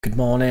Good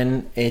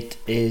morning. It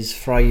is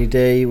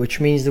Friday,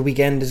 which means the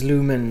weekend is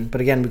looming. But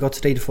again, we've got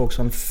today to focus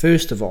on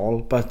first of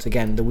all. But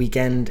again, the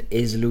weekend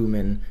is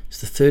looming.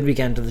 It's the third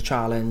weekend of the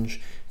challenge.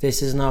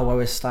 This is now where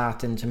we're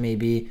starting to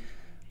maybe,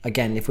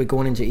 again, if we're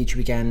going into each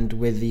weekend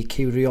with the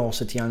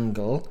curiosity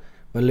angle,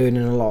 we're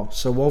learning a lot.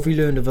 So what have we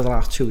learned over the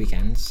last 2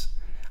 weekends?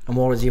 And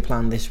what is your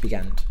plan this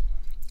weekend?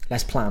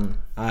 Let's plan.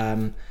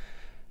 On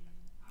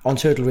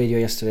Turtle Radio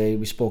yesterday,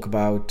 we spoke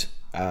about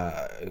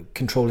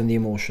controlling the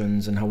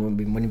emotions and how when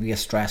we get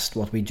stressed,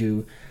 what we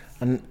do.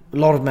 And a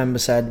lot of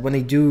members said when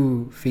they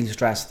do feel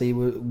stressed, they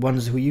were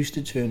ones who used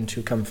to turn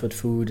to comfort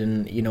food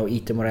and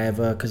eat them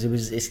whatever, because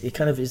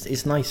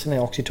it's nice, and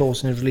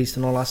oxytocin is released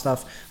and all that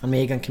stuff. And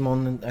Megan came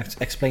on and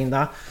explained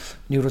that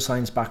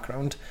neuroscience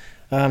background.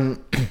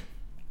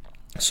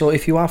 So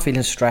if you are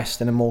feeling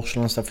stressed and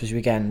emotional and stuff this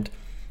weekend,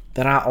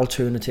 there are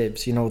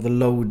alternatives. The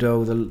low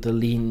dough, the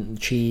lean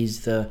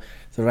cheese, the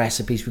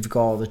recipes we've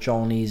got that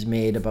Johnny's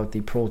made about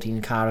the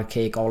protein carrot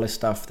cake, all this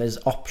stuff. There's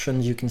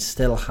options. You can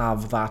still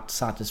have that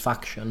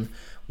satisfaction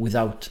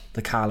without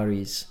the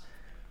calories.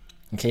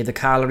 Okay, the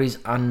calories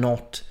are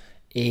not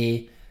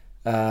a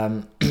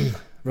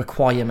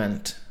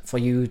requirement for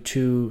you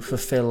to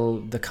fulfill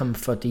the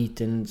comfort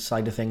eating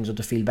side of things or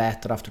to feel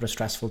better after a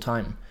stressful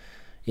time.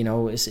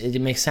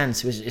 It makes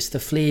sense. It's the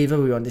flavour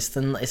we want. It's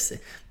the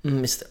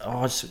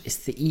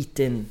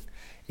eating.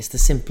 It's the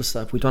simple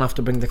stuff. We don't have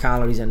to bring the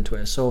calories into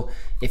it. So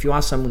if you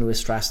are someone who is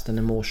stressed and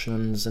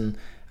emotions and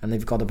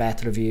they've got a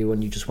better of you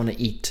and you just want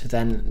to eat,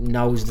 then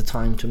now's the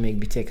time to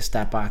maybe take a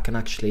step back and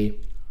actually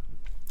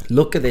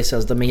look at this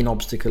as the main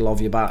obstacle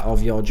of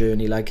your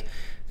journey. Like,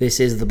 this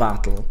is the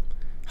battle.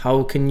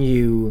 How can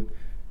you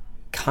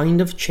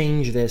kind of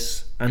change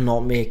this and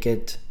not make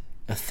it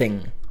a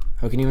thing?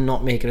 How can you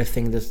not make it a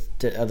thing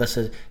that's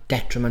a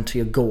detriment to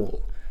your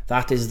goal?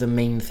 That is the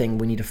main thing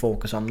we need to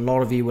focus on. A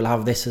lot of you will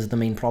have this as the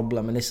main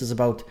problem, and this is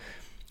about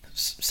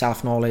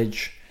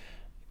self-knowledge,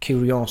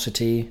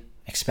 curiosity,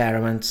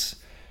 experiments.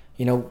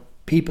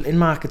 People in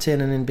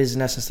marketing and in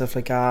business and stuff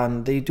like that,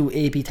 and they do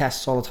A/B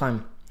tests all the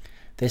time.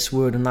 This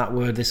word and that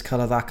word, this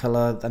colour, that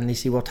colour, and they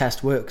see what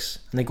test works,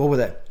 and they go with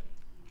it.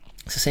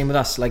 It's the same with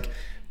us. Like,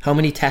 how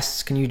many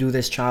tests can you do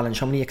this challenge?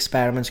 How many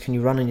experiments can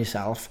you run on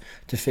yourself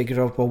to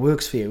figure out what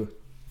works for you?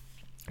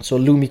 So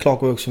Lumi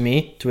clock works for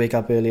me to wake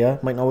up earlier,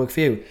 might not work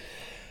for you.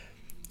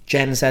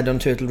 Jen said on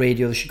Turtle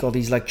Radio that she got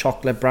these like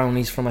chocolate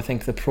brownies from, I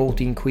think, the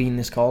Protein Queen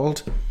is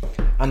called,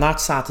 and that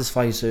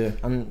satisfies her,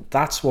 and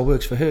that's what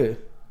works for her.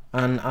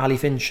 And Ali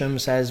Fincham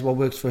says what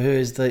works for her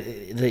is the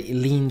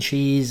lean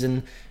cheese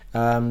and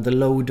the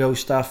low dough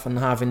stuff, and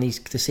having the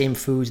same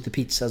foods, the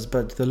pizzas,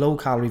 but the low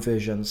calorie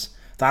versions.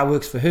 That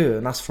works for her,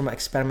 and that's from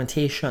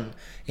experimentation.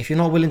 If you're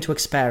not willing to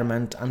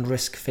experiment and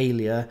risk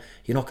failure,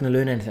 you're not going to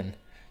learn anything.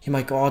 You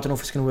might go, I don't know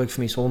if it's going to work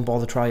for me, so I won't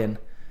bother trying.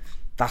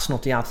 That's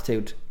not the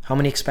attitude. How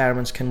many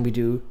experiments can we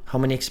do? How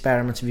many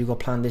experiments have you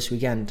got planned this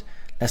weekend?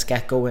 Let's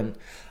get going.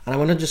 And I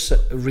want to just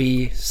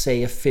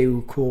re-say a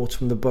few quotes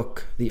from the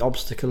book, The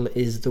Obstacle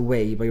is the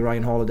Way by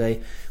Ryan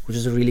Holiday, which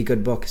is a really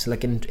good book. It's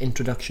like an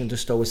introduction to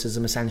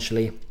Stoicism,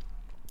 essentially.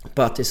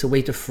 But it's a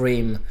way to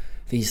frame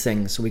these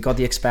things. So we got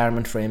the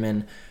experiment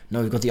framing,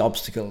 now we've got the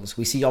obstacles.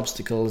 We see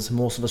obstacles,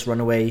 most of us run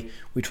away,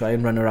 we try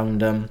and run around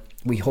them,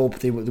 we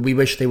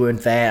wish they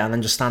weren't there, and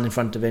then just stand in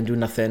front of it and do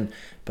nothing.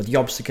 But the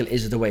obstacle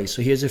is the way.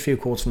 So here's a few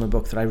quotes from the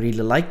book that I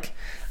really like,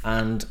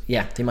 and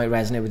yeah, they might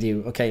resonate with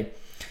you. Okay,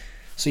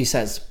 so he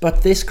says,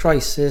 but this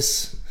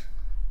crisis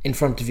in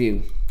front of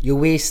you, you're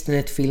wasting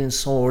it feeling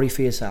sorry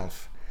for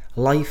yourself.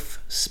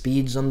 Life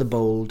speeds on the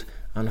bold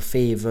and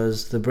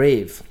favours the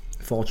brave.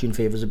 Fortune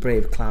favours the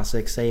brave,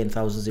 classic saying,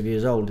 thousands of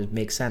years old. It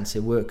makes sense,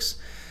 it works.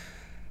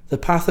 The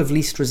path of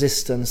least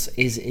resistance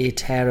is a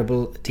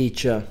terrible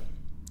teacher.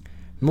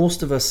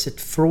 Most of us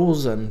sit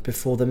frozen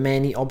before the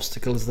many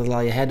obstacles that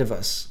lie ahead of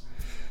us.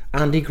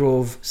 Andy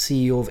Grove,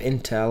 CEO of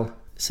Intel,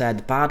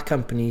 said bad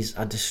companies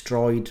are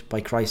destroyed by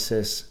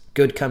crisis.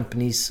 Good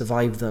companies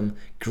survive them.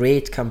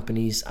 Great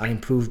companies are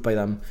improved by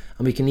them.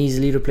 And we can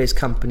easily replace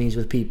companies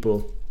with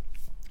people.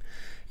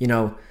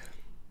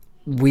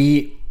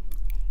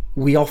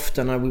 We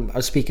often, I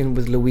was speaking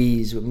with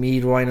Louise, me,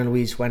 Ryan and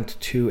Louise went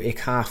to a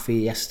cafe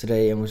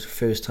yesterday, and it was the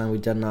first time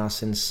we'd done that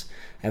since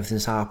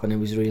everything's happened. It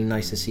was really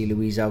nice to see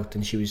Louise out,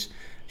 and she's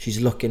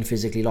looking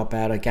physically a lot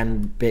better.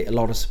 Again, a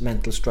lot of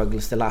mental struggle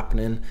is still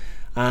happening.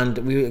 And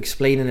we were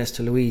explaining this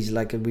to Louise,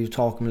 like we were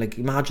talking, like,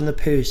 imagine the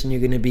person you're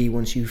going to be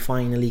once you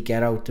finally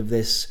get out of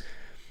this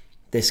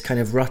kind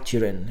of rut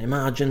you're in.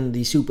 Imagine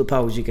the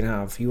superpowers you can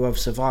have. You have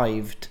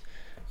survived,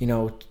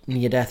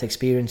 near-death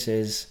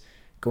experiences,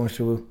 going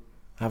through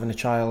having a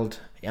child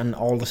and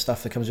all the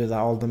stuff that comes with that,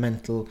 all the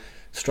mental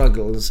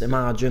struggles.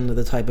 Imagine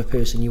the type of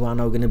person you are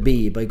now going to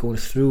be by going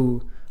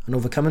through and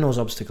overcoming those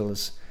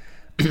obstacles.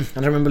 And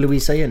I remember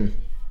Louise saying,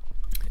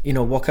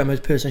 what kind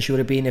of person she would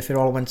have been if it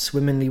all went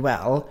swimmingly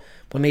well,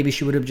 but maybe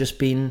she would have just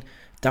been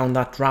down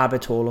that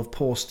rabbit hole of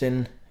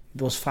posting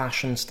those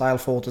fashion style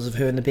photos of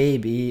her and the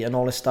baby and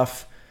all this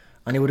stuff,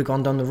 and it would have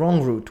gone down the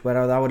wrong route,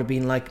 where that would have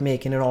been like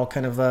making it all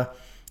kind of a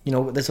you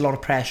know, there's a lot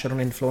of pressure on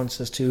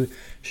influencers to,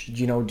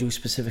 you know, do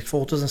specific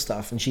photos and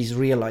stuff. And she's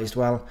realised,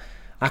 well,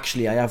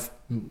 actually, I have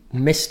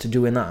missed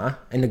doing that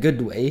in a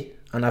good way.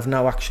 And I've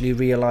now actually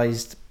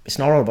realised it's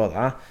not all about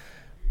that.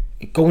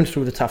 Going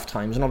through the tough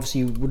times, and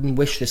obviously you wouldn't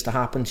wish this to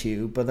happen to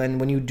you, but then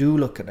when you do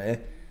look at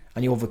it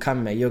and you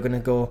overcome it, you're going to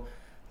go,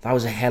 that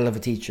was a hell of a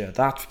teacher.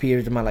 That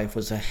period of my life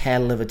was a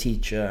hell of a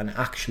teacher and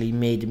actually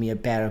made me a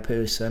better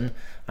person.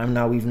 I'm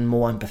now even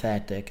more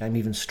empathetic. I'm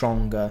even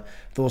stronger.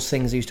 Those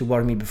things that used to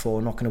worry me before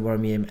are not going to worry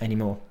me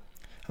anymore.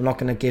 I'm not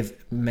going to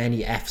give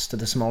many F's to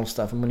the small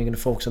stuff. I'm only going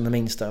to focus on the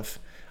main stuff.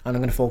 And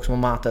I'm going to focus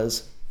on what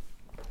matters.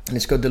 And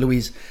it's good that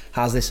Louise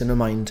has this in her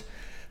mind,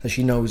 that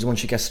she knows once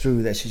she gets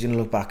through this, she's going to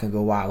look back and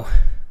go, wow,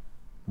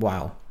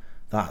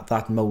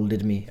 that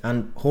moulded me.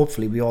 And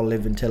hopefully we all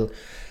live until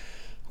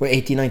we're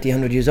 80, 90,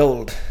 100 years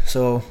old.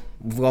 So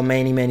we've got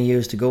many, many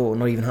years to go,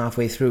 not even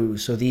halfway through.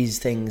 So these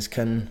things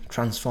can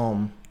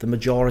transform the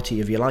majority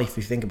of your life if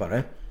you think about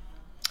it.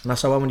 And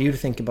that's how I want you to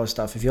think about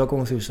stuff. If you're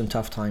going through some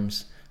tough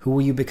times, who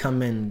will you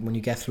becoming when you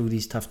get through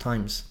these tough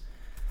times?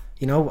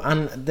 You know,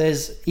 and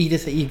there's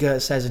Edith Eger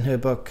says in her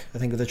book, I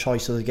think, of The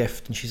Choice of the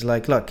Gift, and she's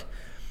like, look,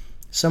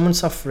 someone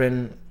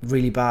suffering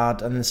really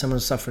bad and then someone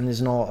suffering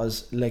is not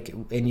as, like,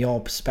 in your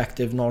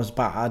perspective, not as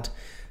bad,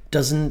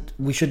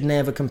 we should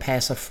never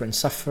compare suffering.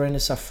 Suffering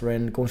is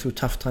suffering. Going through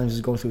tough times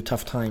is going through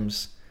tough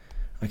times.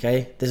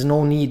 Okay? There's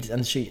no need,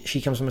 and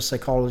she comes from a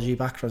psychology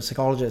background,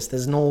 psychologist.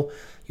 You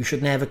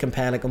should never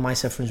compare, like, oh, my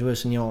suffering's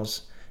worse than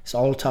yours. It's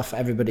all tough for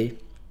everybody.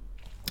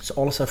 It's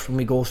all the suffering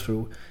we go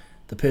through,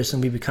 the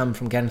person we become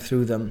from getting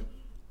through them,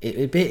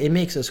 it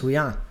makes us who we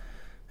are.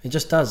 It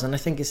just does. And I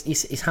think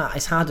it's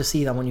hard to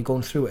see that when you're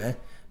going through it,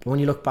 but when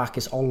you look back,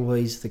 it's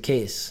always the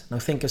case. Now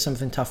think of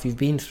something tough you've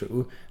been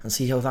through and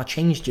see how that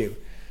changed you.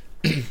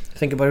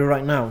 Think about it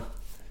right now.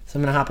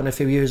 Something that happened a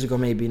few years ago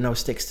maybe now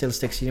still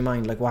sticks in your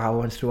mind, like, wow, I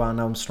went through that,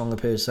 now I'm a stronger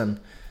person,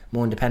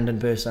 more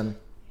independent person.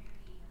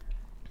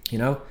 You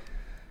know?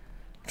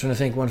 I'm trying to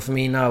think one for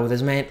me now.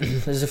 There's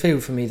a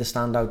few for me that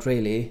stand out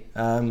really.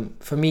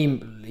 For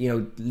me, you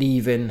know,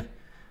 leaving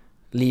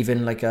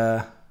like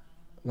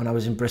when I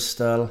was in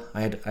Bristol,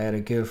 I had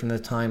a girlfriend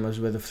at the time I was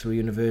with her through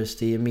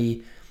university, and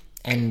me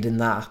ending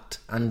that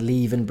and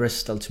leaving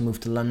Bristol to move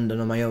to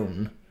London on my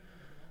own,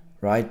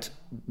 right,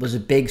 was a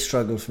big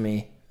struggle for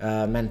me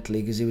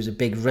mentally, because it was a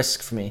big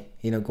risk for me,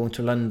 you know, going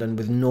to London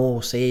with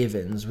no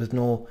savings, with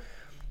no,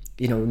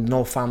 you know,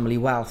 no family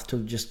wealth to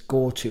just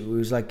go to. It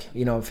was like,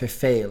 you know, if it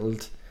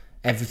failed,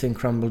 everything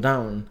crumbled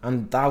down,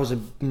 and that was a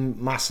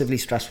massively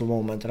stressful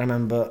moment. And I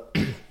remember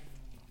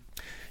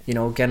you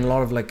know, getting a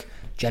lot of like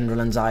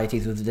general anxiety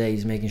through the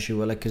days, making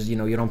sure, like, because, you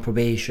know, you're on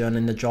probation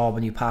in the job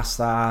and you pass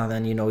that,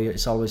 then, you know,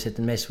 it's always hit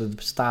and miss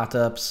with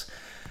startups.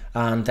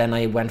 And then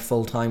I went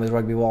full-time with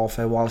Rugby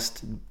Warfare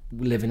whilst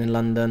living in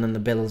London, and the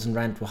bills and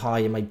rent were high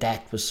and my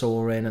debt was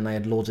soaring and I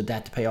had loads of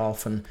debt to pay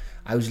off, and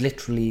I was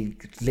literally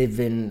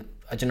living,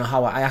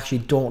 I actually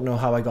don't know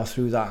how I got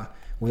through that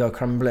without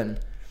crumbling.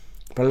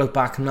 But I look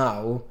back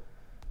now,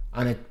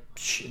 and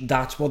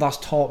that's what that's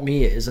taught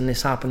me is, and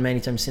this happened many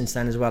times since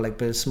then as well, like,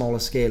 but a smaller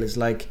scale, is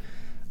like,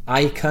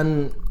 I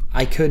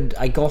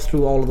got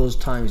through all of those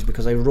times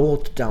because I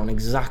wrote down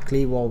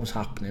exactly what was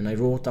happening. I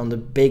wrote down the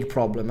big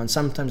problem, and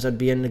sometimes I'd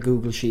be in the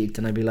Google sheet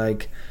and I'd be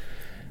like,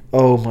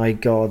 oh my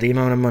god, the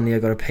amount of money I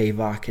got to pay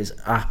back is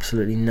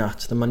absolutely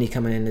nuts. The money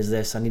coming in is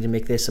this. I need to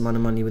make this amount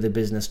of money with the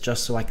business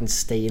just so I can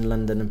stay in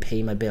London and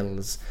pay my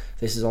bills.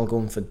 This is all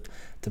going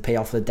to pay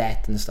off the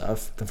debt and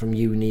stuff from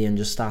uni and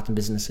just starting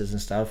businesses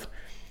and stuff.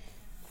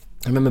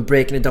 I remember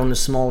breaking it down to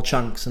small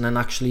chunks and then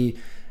actually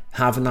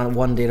having that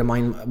one day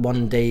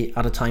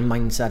at a time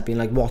mindset, being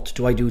like, what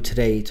do I do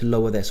today to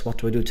lower this? What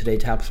do I do today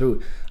to help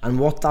through? And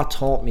what that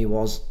taught me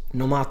was,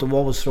 no matter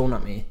what was thrown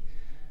at me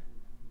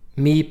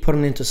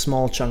putting into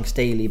small chunks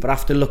daily, but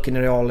after looking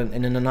at it all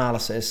in an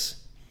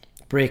analysis,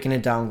 breaking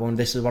it down, going,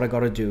 this is what I got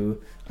to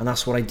do, and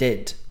that's what I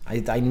did.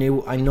 I knew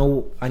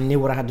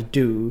what I had to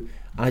do,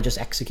 and I just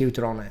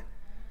executed on it.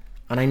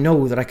 And I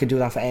know that I could do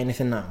that for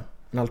anything now.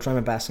 And I'll try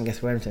my best and get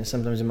through everything.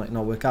 Sometimes it might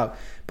not work out.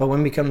 But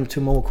when we come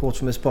to more quotes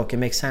from this book, it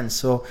makes sense.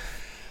 So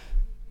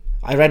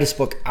I read this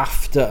book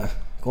after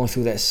going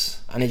through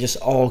this, and it just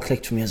all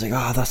clicked for me. I was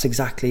like, that's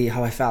exactly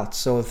how I felt.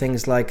 So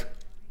things like,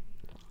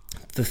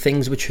 the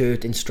things which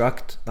hurt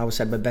instruct. That was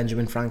said by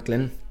Benjamin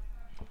Franklin.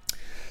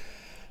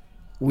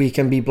 We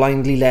can be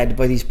blindly led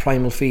by these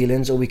primal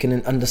feelings, or we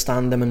can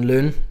understand them and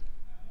learn.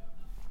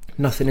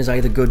 Nothing is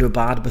either good or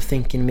bad, but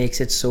thinking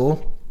makes it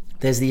so.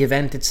 There's the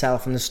event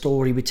itself and the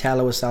story we tell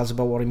ourselves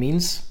about what it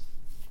means.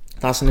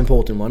 That's an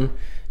important one.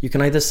 You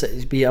can either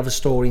have a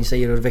story and say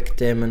you're a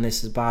victim and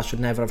this is bad, should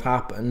never have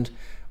happened,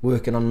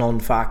 working on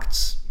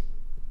non-facts,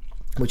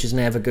 which is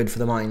never good for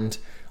the mind,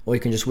 or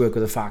you can just work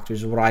with a fact, which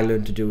is what I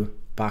learned to do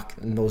back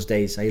in those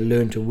days. I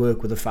learned to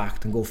work with a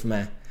fact and go from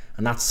there,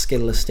 and that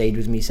skill has stayed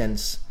with me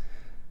since.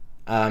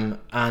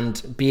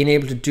 And being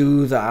able to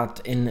do that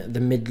in the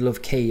middle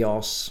of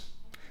chaos,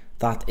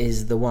 that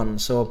is the one.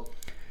 So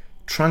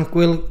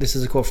tranquil, this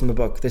is a quote from the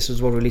book, this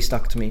is what really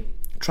stuck to me.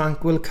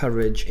 tranquil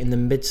courage in the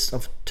midst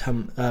of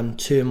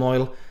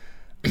turmoil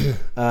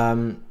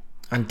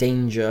and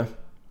danger.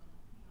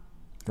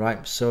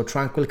 Right, so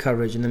tranquil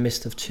courage in the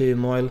midst of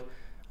turmoil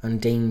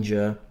and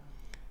danger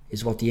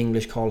is what the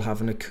English call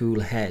having a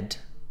cool head.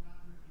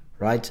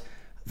 Right,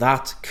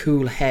 that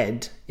cool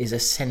head is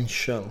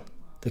essential.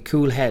 The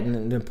cool head,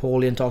 and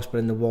Napoleon talks about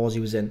in the wars he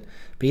was in,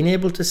 being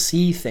able to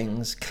see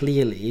things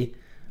clearly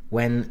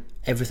when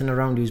everything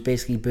around you is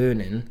basically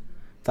burning.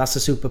 That's a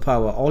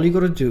superpower. All you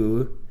got to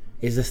do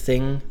is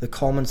the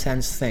common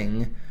sense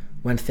thing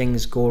when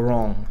things go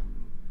wrong.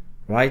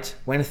 Right,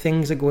 when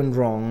things are going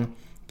wrong,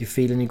 you're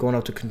feeling you're going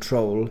out of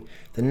control,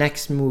 the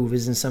next move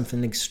isn't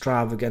something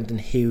extravagant and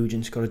huge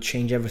and it's got to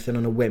change everything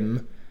on a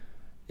whim.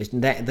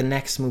 The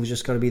next move's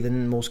just got to be the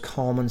most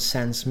common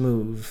sense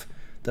move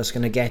that's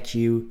going to get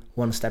you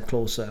one step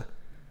closer.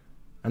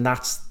 And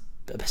that's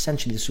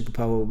essentially the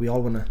superpower we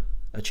all want to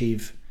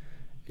achieve.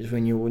 Is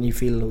when you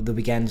feel the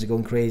weekends are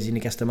going crazy and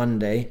it gets to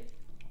Monday,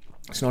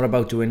 it's not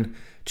about doing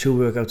 2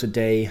 workouts a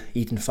day,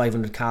 eating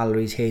 500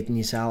 calories, hating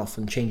yourself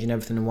and changing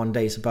everything in one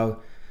day. It's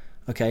about,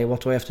 okay,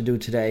 what do I have to do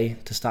today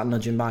to start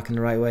nudging back in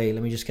the right way?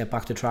 Let me just get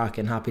back to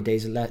tracking happy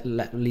days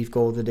and leave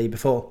go the day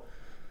before.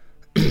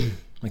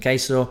 Okay,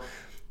 so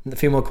a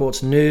few more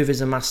quotes. Nerve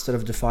is a master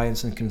of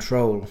defiance and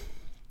control.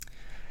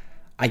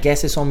 I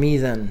guess it's on me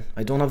then.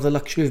 I don't have the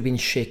luxury of being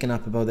shaken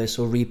up about this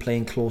or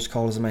replaying close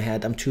calls in my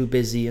head. I'm too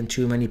busy and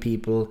too many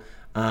people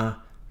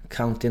are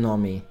counting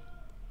on me.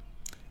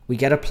 We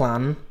get a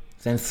plan,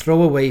 then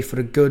throw away for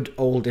a good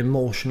old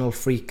emotional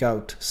freak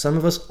out. Some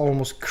of us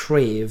almost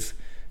crave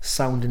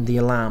sounding the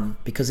alarm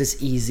because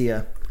it's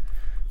easier.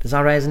 Does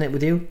that resonate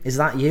with you? Is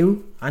that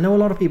you? I know a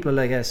lot of people are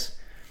like this.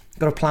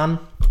 Got a plan,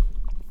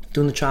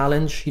 doing the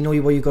challenge, you know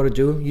what you got to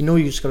do, you know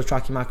you just got to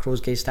track your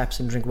macros, get steps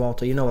and drink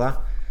water, you know that.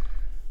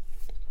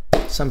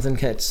 Something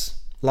hits,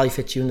 life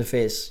hits you in the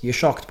face. You're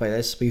shocked by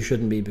this, but you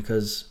shouldn't be,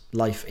 because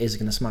life is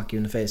going to smack you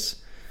in the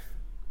face.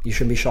 You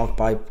shouldn't be shocked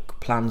by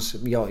plans.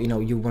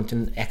 You want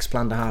an X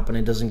plan to happen,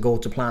 it doesn't go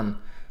to plan.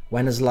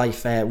 When has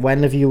life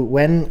when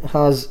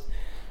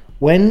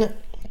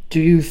do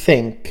you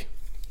think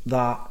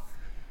that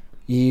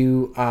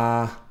you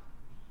are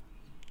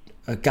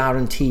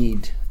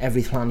guaranteed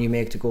every plan you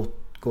make to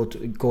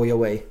go your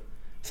way?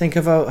 Think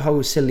about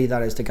how silly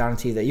that is, to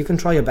guarantee that. You can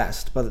try your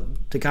best,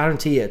 but to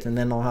guarantee it and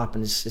then not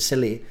happen is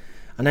silly.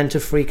 And then to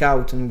freak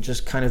out and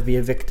just kind of be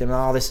a victim.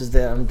 Oh, this is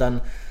I'm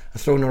done.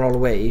 I've thrown it all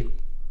away.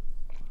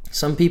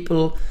 Some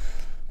people,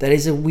 there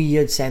is a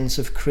weird sense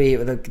of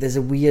there's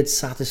a weird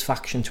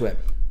satisfaction to it.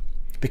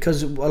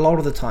 Because a lot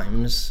of the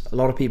times, a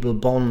lot of people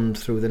bond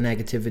through the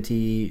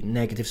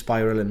negative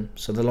spiraling.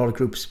 So a lot of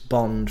groups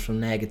bond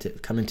from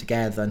negative, coming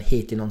together and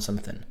hating on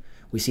something.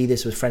 We see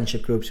this with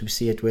friendship groups, we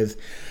see it with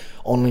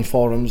online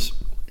forums,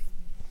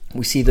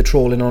 we see the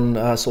trolling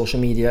on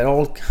social media. It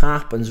all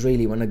happens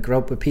really when a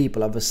group of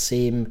people have the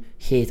same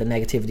hate and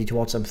negativity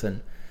towards something.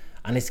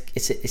 And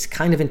it's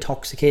kind of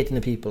intoxicating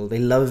to people. They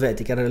love it,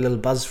 they get a little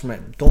buzz from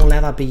it. Don't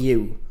let that be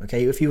you,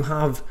 okay? If you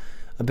have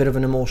a bit of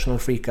an emotional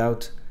freak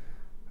out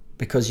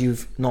because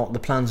the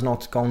plan's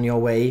not gone your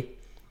way,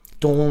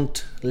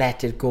 don't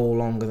let it go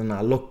longer than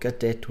that. Look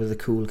at it with a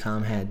cool,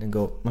 calm head and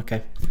go,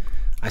 okay,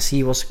 I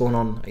see what's going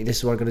on. This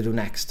is what I'm going to do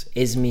next.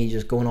 Is me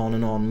just going on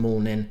and on,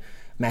 moaning,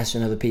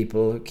 messaging other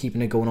people,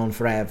 keeping it going on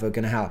forever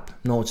going to help?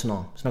 No, it's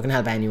not. It's not going to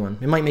help anyone.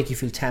 It might make you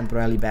feel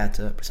temporarily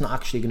better, but it's not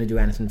actually going to do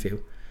anything for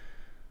you.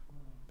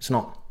 It's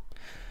not.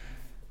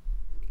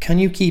 Can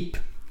you keep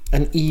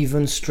an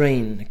even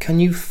strain? Can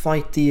you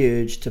fight the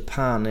urge to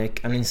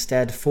panic and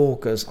instead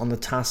focus on the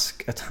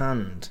task at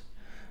hand?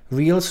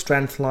 Real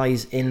strength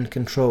lies in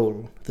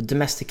control, the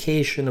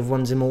domestication of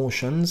one's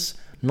emotions,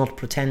 not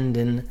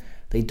pretending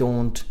they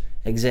don't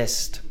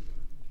exist.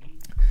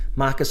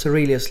 Marcus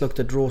Aurelius looked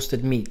at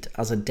roasted meat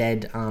as a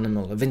dead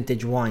animal, a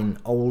vintage wine,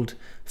 old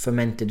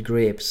fermented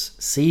grapes.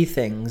 See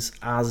things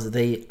as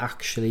they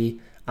actually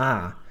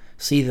are.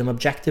 See them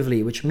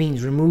objectively, which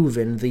means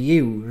removing the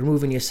you,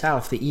 removing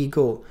yourself, the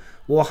ego.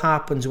 What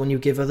happens when you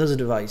give others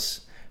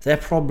advice? Their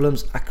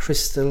problems are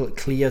crystal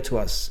clear to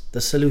us.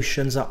 The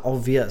solutions are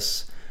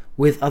obvious.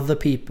 With other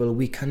people,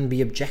 we can be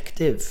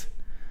objective.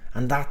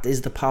 And that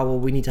is the power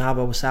we need to have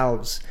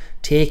ourselves.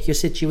 Take your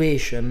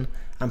situation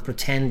and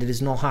pretend it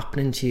is not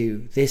happening to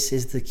you. This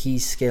is the key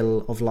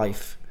skill of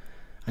life.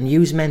 And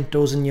use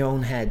mentors in your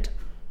own head.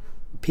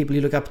 People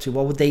you look up to,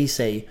 what would they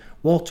say?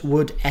 What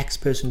would X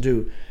person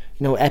do?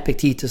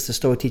 Epictetus, the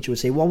Stoic teacher, would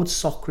say, what would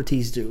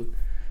Socrates do?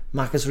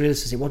 Marcus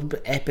Aurelius would say, what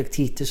would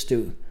Epictetus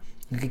do?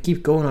 You could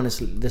keep going on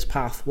this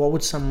path. What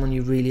would someone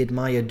you really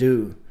admire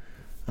do?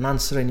 An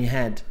answer in your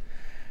head.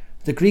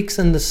 The Greeks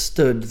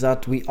understood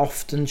that we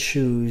often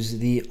choose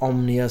the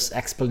ominous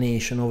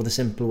explanation over the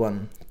simple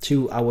one,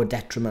 to our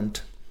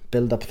detriment.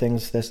 Build up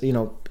things. Say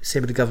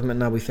with the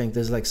government now, we think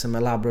there's like some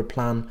elaborate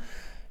plan.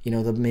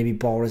 That maybe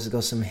Boris has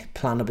got some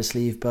plan up his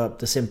sleeve, but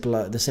the simple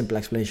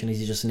explanation is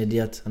he's just an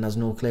idiot and has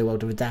no clue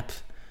out of his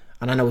depth.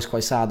 And I know it's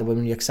quite sad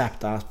when you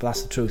accept that, but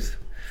that's the truth.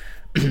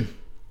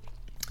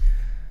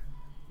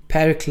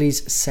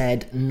 Pericles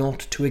said not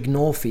to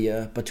ignore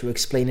fear, but to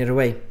explain it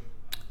away.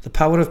 The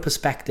power of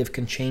perspective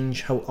can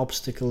change how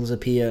obstacles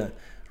appear.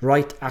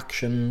 Right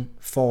action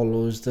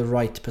follows the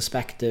right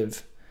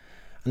perspective.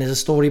 And there's a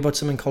story about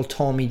something called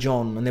Tommy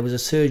John, and there was a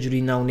surgery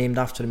now named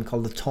after him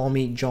called the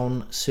Tommy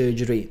John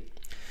surgery.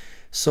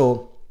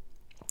 So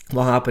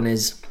what happened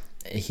is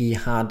he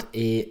had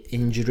a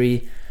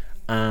injury,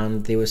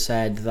 and they were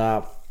said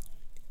that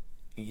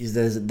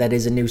there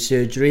is a new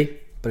surgery,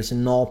 but it's a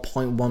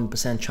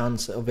 0.1%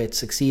 chance of it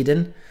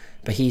succeeding.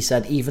 But he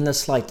said even the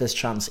slightest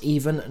chance,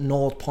 even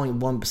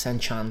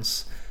 0.1%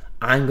 chance,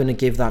 I'm going to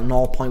give that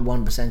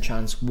 0.1%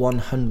 chance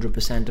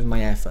 100% of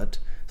my effort.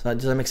 So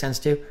does that make sense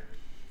to you?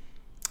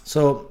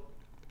 So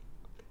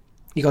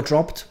he got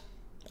dropped,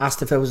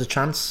 asked if there was a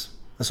chance.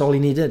 That's all he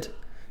needed.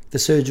 The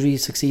surgery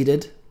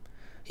succeeded.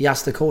 He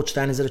asked the coach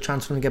then, is there a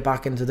chance for him to get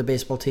back into the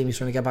baseball team he's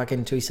trying to get back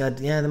into? He said,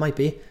 yeah, there might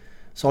be.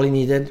 That's all he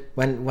needed.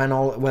 Went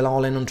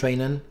all in on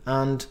training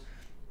and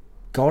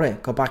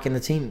got back in the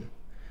team.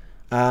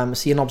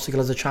 See an obstacle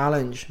as a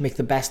challenge, make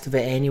the best of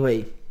it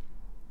anyway.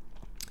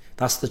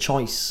 That's the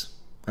choice,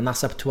 and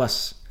that's up to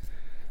us.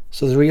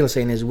 So the real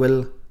saying is,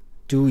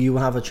 do you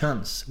have a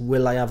chance?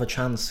 Will I have a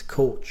chance,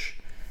 coach?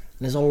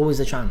 And there's always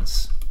a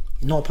chance.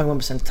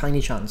 0.1%, tiny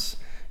chance.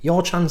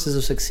 Your chances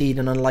of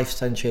succeeding on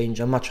lifestyle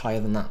change are much higher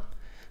than that.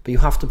 But you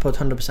have to put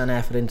 100%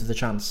 effort into the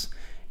chance.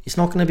 It's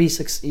not going to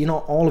be,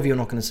 all of you are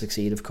not going to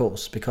succeed, of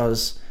course,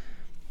 because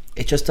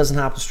it just doesn't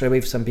happen straight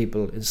away for some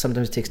people.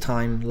 Sometimes it takes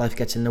time, life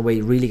gets in the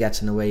way, really gets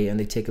in the way, and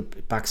they take a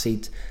back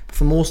seat. But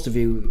for most of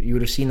you, you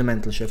would have seen the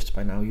mental shifts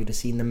by now. You'd have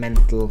seen the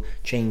mental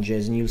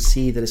changes, and you'll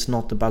see that it's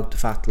not about the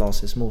fat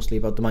loss, it's mostly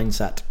about the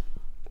mindset.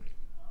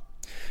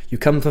 You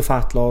come for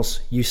fat loss,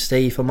 you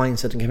stay for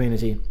mindset and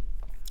community.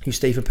 You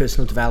stay for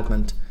personal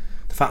development.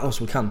 The fat loss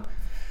will come.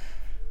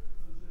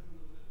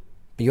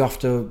 But you have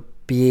to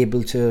be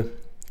able to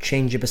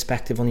change your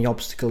perspective on the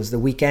obstacles. The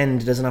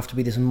weekend doesn't have to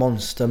be this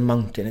monster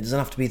mountain. It doesn't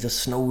have to be the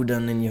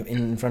Snowdon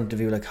in front of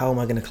you. Like, how am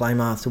I going to climb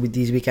that? So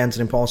these weekends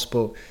are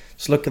impossible.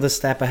 Just look at the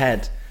step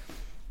ahead.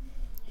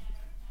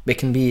 It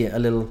can be a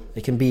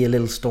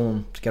little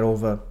stone to get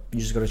over. You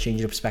just got to change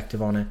your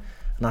perspective on it,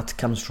 and that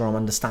comes from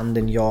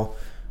understanding your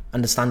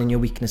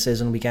weaknesses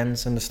on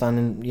weekends.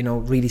 Understanding,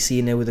 really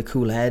seeing it with a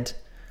cool head.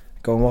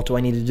 Going, what do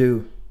I need to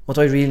do? What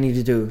do I really need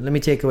to do? Let me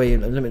take away,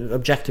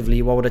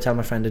 objectively, what would I tell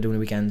my friend to do on the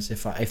weekends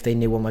if they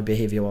knew what my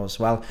behaviour was?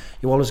 Well,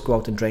 you always go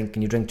out and drink,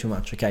 and you drink too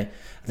much, okay? And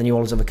then you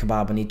always have a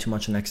kebab and eat too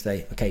much the next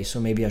day. Okay,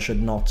 so maybe I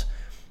shouldn't have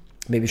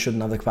the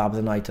kebab of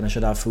the night, and I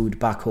should have food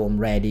back home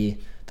ready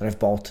that I've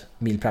bought,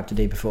 meal prepped the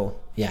day before.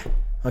 Yeah,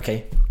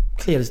 okay,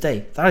 clear as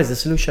day. That is the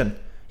solution.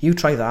 You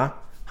try that.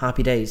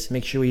 Happy days.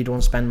 Make sure you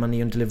don't spend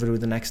money on Deliveroo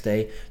the next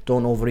day.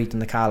 Don't overeat in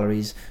the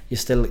calories.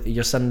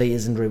 Your Sunday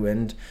isn't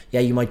ruined.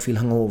 Yeah, you might feel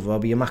hungover,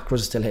 but your macros are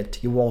still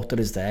hit. Your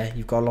water is there.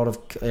 You've got a lot of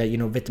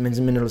vitamins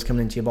and minerals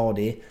coming into your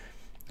body, and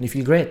you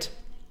feel great.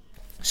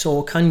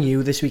 So can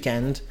you this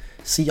weekend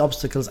see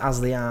obstacles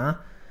as they are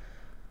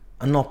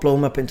and not blow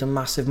them up into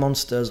massive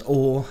monsters,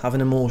 or have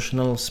an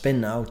emotional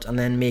spin out and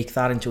then make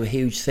that into a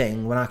huge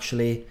thing when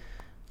actually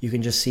you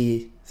can just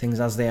see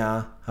things as they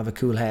are, have a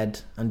cool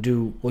head, and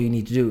do what you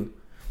need to do?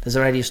 There's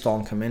already a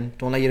storm coming.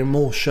 Don't let your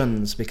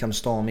emotions become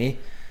stormy.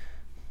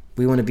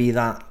 We want to be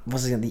the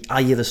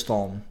eye of the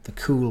storm, the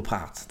cool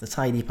part, the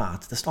tidy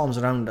part. The storm's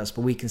around us,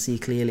 but we can see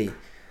clearly.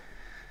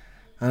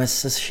 And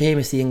it's a shame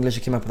it's the English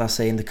who came up with that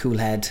saying, the cool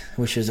head,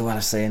 which is the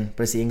Welsh saying,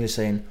 but it's the English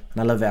saying, and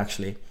I love it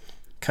actually.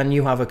 Can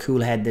you have a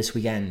cool head this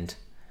weekend?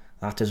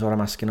 That is what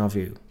I'm asking of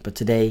you. But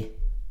today,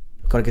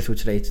 I've got to get through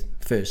today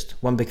first.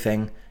 One big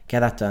thing,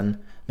 get that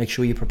done. Make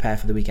sure you prepare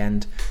for the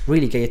weekend.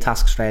 Really get your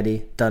tasks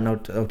ready, done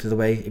out of the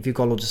way. If you've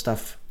got loads of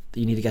stuff that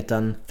you need to get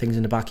done, things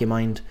in the back of your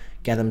mind,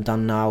 get them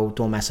done now.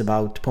 Don't mess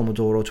about.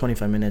 Pomodoro,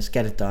 25 minutes,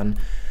 get it done.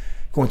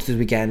 Go into the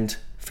weekend,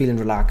 feeling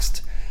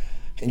relaxed.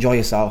 Enjoy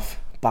yourself.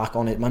 Back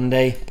on it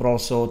Monday, but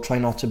also try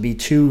not to be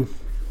too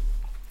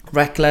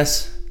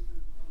reckless.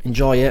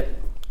 Enjoy it.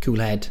 Cool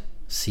head.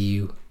 See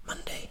you